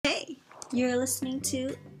You're listening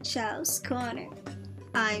to Chow's Corner.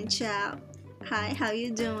 I'm Chow. Hi, how you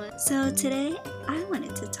doing? So today I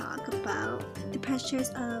wanted to talk about the pressures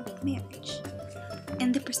of marriage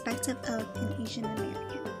and the perspective of an Asian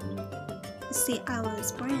American. See, I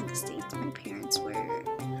was born in the States. My parents were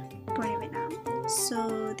born in Vietnam.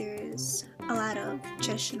 So there's a lot of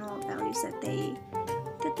traditional values that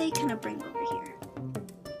they kind of bring over here,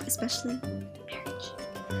 especially marriage.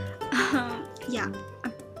 Yeah,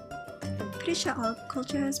 pretty sure all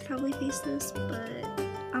culture has probably faced this, but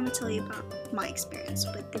I'm gonna tell you about my experience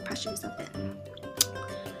with the pressures of it.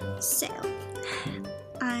 So,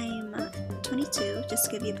 I'm 22, just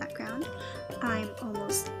to give you a background. I'm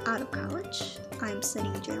almost out of college. I'm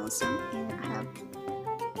studying journalism and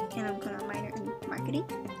I'm gonna minor in marketing.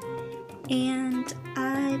 And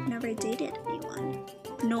I've never dated anyone,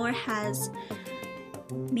 nor has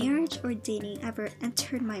marriage or dating ever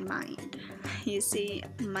entered my mind. You see,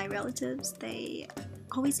 my relatives, they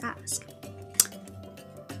always ask,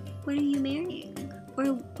 when are you marrying? Or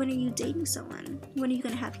when are you dating someone? When are you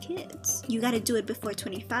gonna have kids? You gotta do it before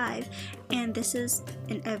 25, and this is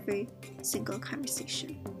in every single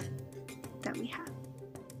conversation that we have.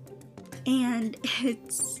 And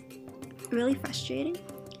it's really frustrating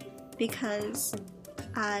because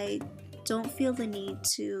I don't feel the need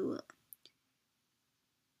to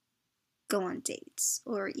go on dates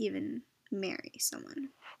or even marry someone.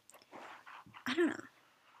 I don't know.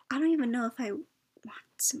 I don't even know if I want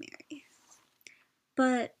to marry.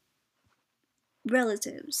 But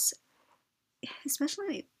relatives,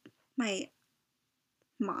 especially my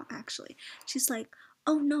mom actually, she's like,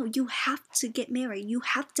 oh no, you have to get married. You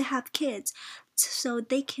have to have kids so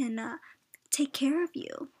they can take care of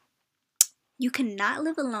you. You cannot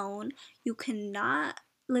live alone. You cannot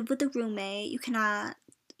live with a roommate.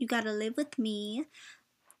 You gotta live with me.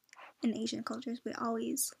 In Asian cultures, we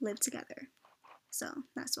always live together. So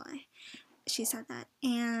that's why she said that.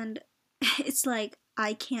 And it's like,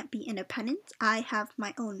 I can't be independent. I have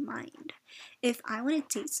my own mind. If I want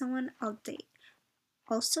to date someone, I'll date.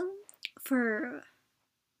 Also, for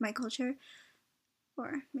my culture,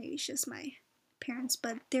 or maybe it's just my parents,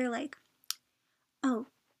 but they're like, oh,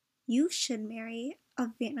 you should marry a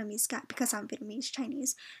Vietnamese guy because I'm Vietnamese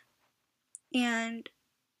Chinese. And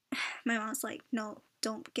my mom's like, no,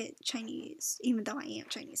 don't get Chinese, even though I am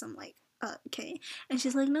Chinese. I'm like, okay. And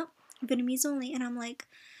she's like, no, Vietnamese only. And I'm like,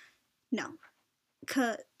 no.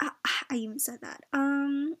 Cause I even said that.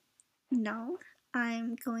 No,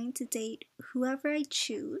 I'm going to date whoever I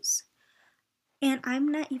choose. And I'm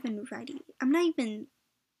not even ready.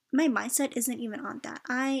 My mindset isn't even on that.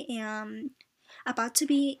 I am about to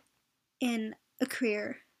be in a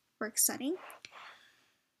career work setting.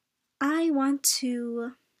 I want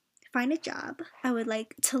to find a job. I would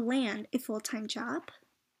like to land a full-time job.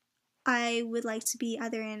 I would like to be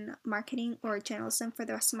either in marketing or journalism for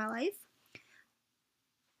the rest of my life.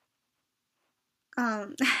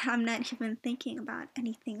 I'm not even thinking about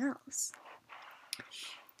anything else.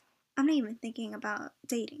 I'm not even thinking about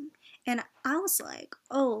dating. And I was like,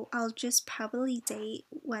 oh, I'll just probably date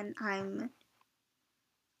when I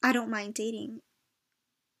don't mind dating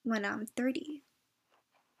when I'm 30.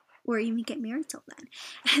 Or even get married till then.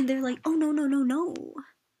 And they're like, oh, no.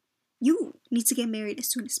 You need to get married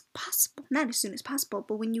as soon as possible. Not as soon as possible,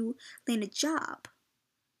 but when you land a job.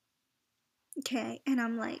 Okay? And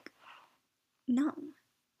I'm like, no.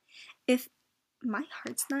 If my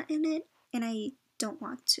heart's not in it and I don't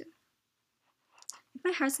want to. If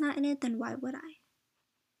my heart's not in it, then why would I?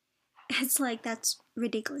 It's like, that's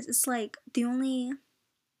ridiculous. It's like the only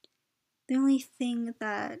thing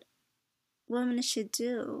that women should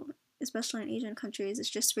do, especially in Asian countries, is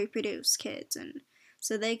just reproduce kids and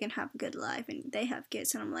so they can have a good life and they have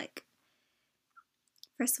kids. And I'm like,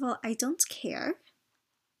 first of all, I don't care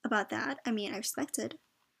about that. I mean, I respect it.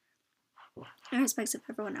 I respect if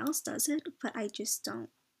everyone else does it, but I just don't.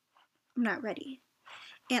 I'm not ready.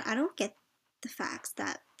 And I don't get the fact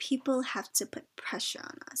that people have to put pressure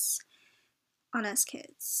on us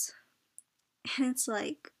kids. And it's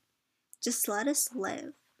like, just let us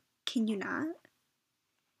live. Can you not?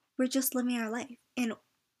 We're just living our life. And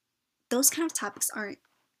those kind of topics aren't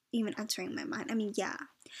even entering my mind. I mean, yeah,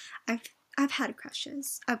 I've had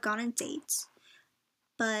crushes. I've gone on dates.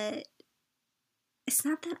 But it's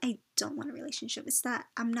not that I don't want a relationship. It's that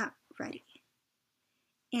I'm not ready.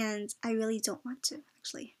 And I really don't want to,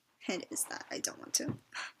 actually. It is that I don't want to.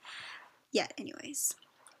 Yet, anyways.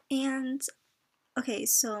 And, okay,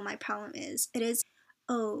 so my problem is,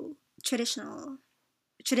 traditional,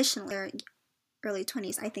 early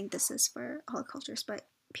 20s, I think this is for all cultures, but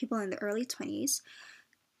people in the early 20s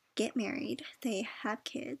get married, they have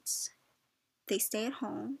kids, they stay at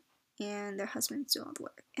home and their husbands do all the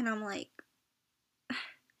work. And I'm like,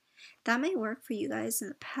 that may work for you guys in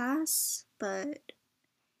the past, but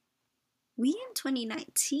we in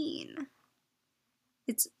 2019,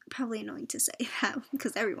 it's probably annoying to say that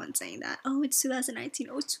because everyone's saying that. Oh, it's 2019.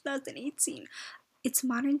 Oh, it's 2018. It's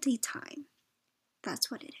modern day time. That's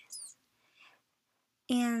what it is.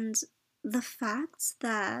 And the fact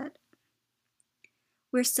that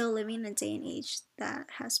we're still living in a day and age that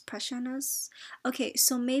has pressure on us. Okay,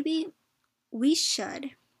 so maybe we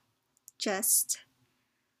should just,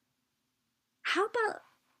 how about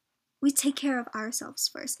we take care of ourselves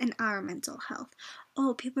first and our mental health?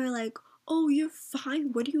 Oh, people are like, oh, you're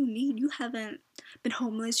fine. What do you need? You haven't been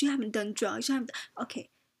homeless. You haven't done drugs. You haven't. Okay,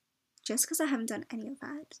 just because I haven't done any of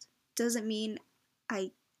that doesn't mean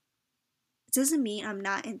I'm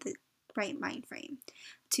not in the right mind frame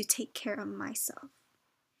to take care of myself.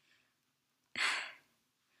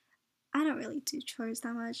 I don't really do chores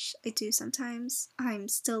that much. I do sometimes. I'm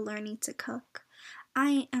still learning to cook.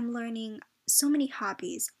 I am learning so many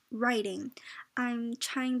hobbies. Writing. I'm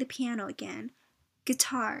trying the piano again.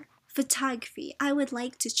 Guitar. Photography. I would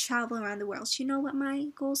like to travel around the world. You know what my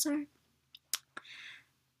goals are?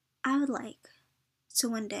 I would like to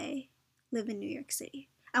one day live in New York City.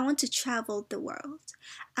 I want to travel the world.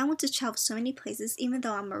 I want to travel so many places, even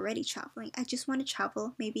though I'm already traveling. I just want to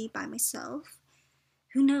travel maybe by myself.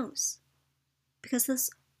 Who knows? Because this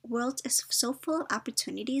world is so full of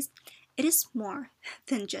opportunities, it is more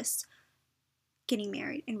than just getting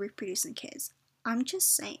married and reproducing kids. I'm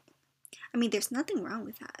just saying. I mean, there's nothing wrong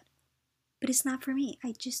with that. But it's not for me.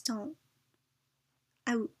 I just don't.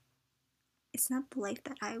 It's not the life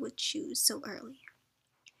that I would choose so early.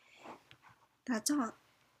 That's all.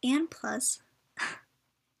 And plus,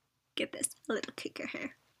 get this, a little kicker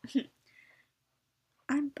here.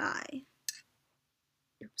 I'm bi.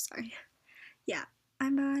 Oops, sorry. Yeah,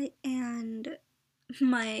 I'm bi, and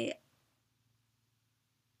my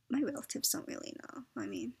relatives don't really know. I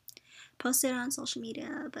mean, post it on social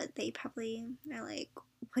media, but they probably are like,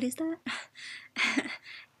 what is that?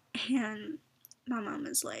 And my mom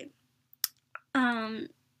is like,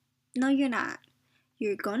 no, you're not.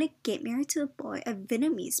 You're going to get married to a boy, a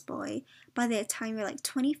Vietnamese boy, by the time you're like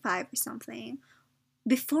 25 or something,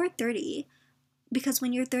 before 30, because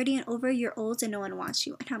when you're 30 and over, you're old and no one wants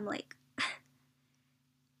you. And I'm like,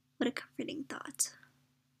 what a comforting thought.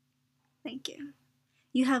 Thank you.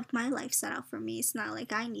 You have my life set out for me. It's not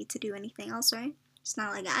like I need to do anything else, right? It's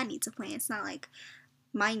not like I need to plan. It's not like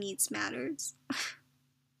my needs matters.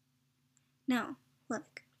 No,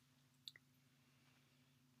 look.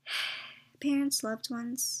 Parents, loved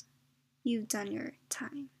ones, you've done your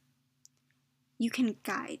time. You can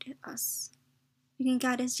guide us. You can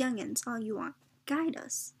guide us youngins all you want. Guide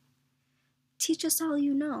us. Teach us all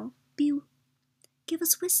you know. Give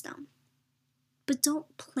us wisdom. But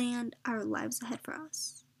don't plan our lives ahead for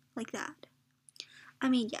us like that. I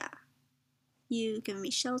mean, yeah, you give me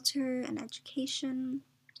shelter and education,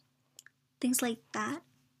 things like that.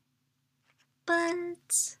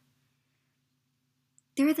 But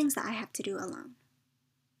there are things that I have to do alone.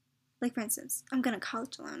 Like, for instance, I'm going to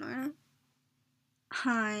college alone, aren't I?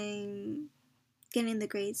 I'm getting the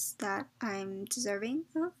grades that I'm deserving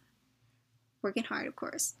of. Working hard, of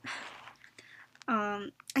course.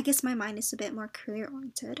 I guess my mind is a bit more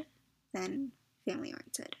career-oriented than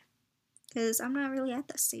family-oriented. Because I'm not really at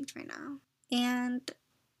that stage right now. And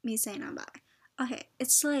me saying I'm bi. Okay,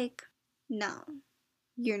 it's like, no.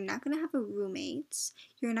 You're not going to have a roommate.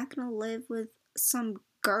 You're not going to live with some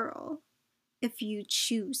girl if you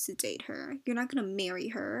choose to date her. You're not going to marry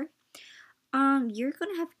her. You're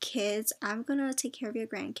going to have kids. I'm going to take care of your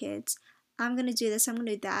grandkids. I'm going to do this. I'm going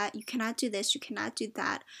to do that. You cannot do this. You cannot do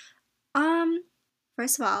that.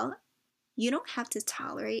 First of all, you don't have to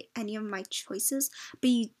tolerate any of my choices, but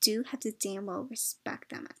you do have to damn well respect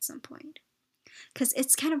them at some point. Because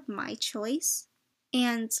it's kind of my choice,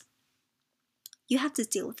 and you have to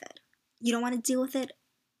deal with it. You don't want to deal with it,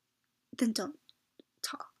 then don't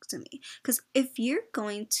talk to me. Because if you're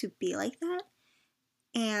going to be like that,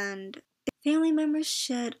 and family members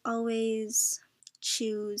should always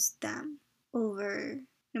choose them over,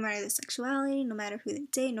 no matter their sexuality, no matter who they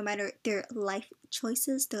date, no matter their life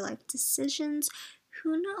choices, their life decisions,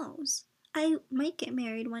 who knows? I might get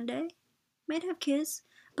married one day, might have kids,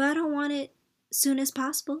 but I don't want it soon as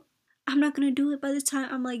possible. I'm not going to do it by the time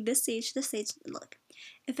I'm like this age. Look,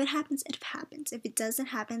 if it happens, it happens. If it doesn't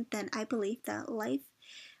happen, then I believe that life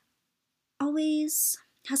always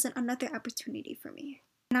has another opportunity for me.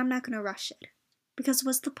 And I'm not going to rush it. Because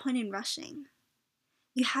what's the point in rushing?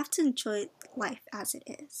 You have to enjoy life as it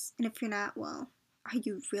is. And if you're not, well, are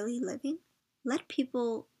you really living? let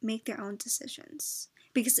people make their own decisions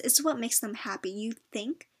because it's what makes them happy. You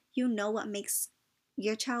think you know what makes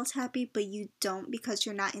your child happy, but you don't because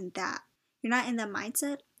you're not in that. You're not in that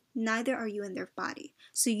mindset. Neither are you in their body.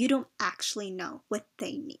 So you don't actually know what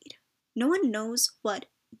they need. No one knows what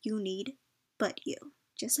you need but you.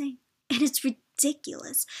 Just saying. And it's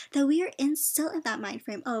ridiculous that we are still in that mind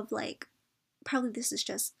frame of like, probably this is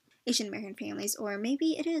just Asian American families, or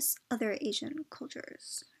maybe it is other Asian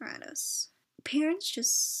cultures around us. Parents,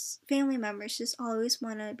 just family members, just always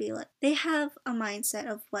want to be like, they have a mindset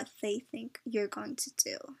of what they think you're going to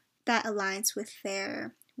do that aligns with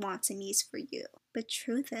their wants and needs for you. But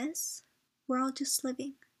truth is, we're all just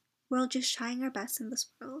living. We're all just trying our best in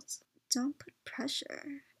this world. Don't put pressure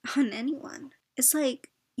on anyone. It's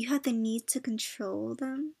like you have the need to control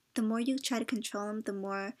them. The more you try to control them, the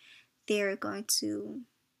more they're going to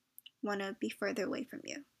want to be further away from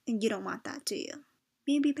you. And you don't want that, do you?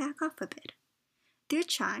 Maybe back off a bit. They're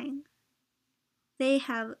trying. They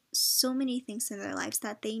have so many things in their lives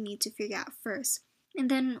that they need to figure out first. And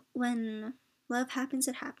then when love happens,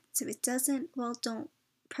 it happens. If it doesn't, well, don't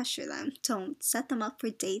pressure them. Don't set them up for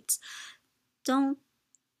dates. Don't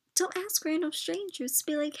ask random strangers.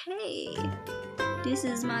 Be like, hey, this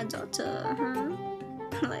is my daughter, huh?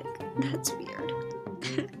 Like, that's weird.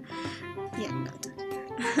 Yeah, no,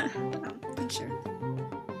 I'm sure.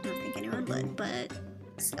 I don't think anyone would, but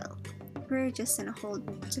still. We're just in a whole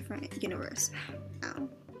different universe now.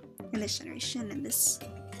 In this generation, in this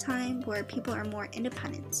time where people are more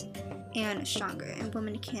independent and stronger, and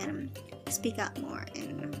women can speak out more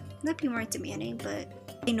and not be more demanding,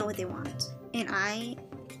 but they know what they want. And I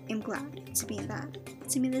am glad to be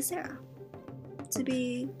in this era. To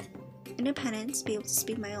be independent, to be able to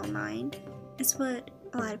speak my own mind, is what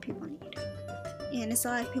a lot of people need. And it's a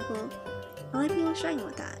lot of people are struggling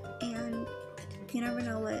with that. And you never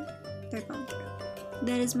know what they're going through.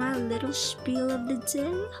 That is my little spiel of the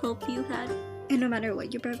day. Hope you had, and no matter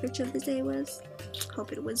what your beverage of the day was,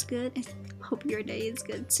 hope it was good, and hope your day is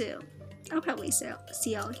good too. I'll probably see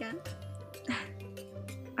y'all again.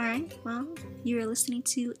 Alright, well, you are listening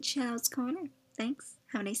to Child's Corner. Thanks.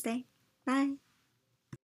 Have a nice day. Bye.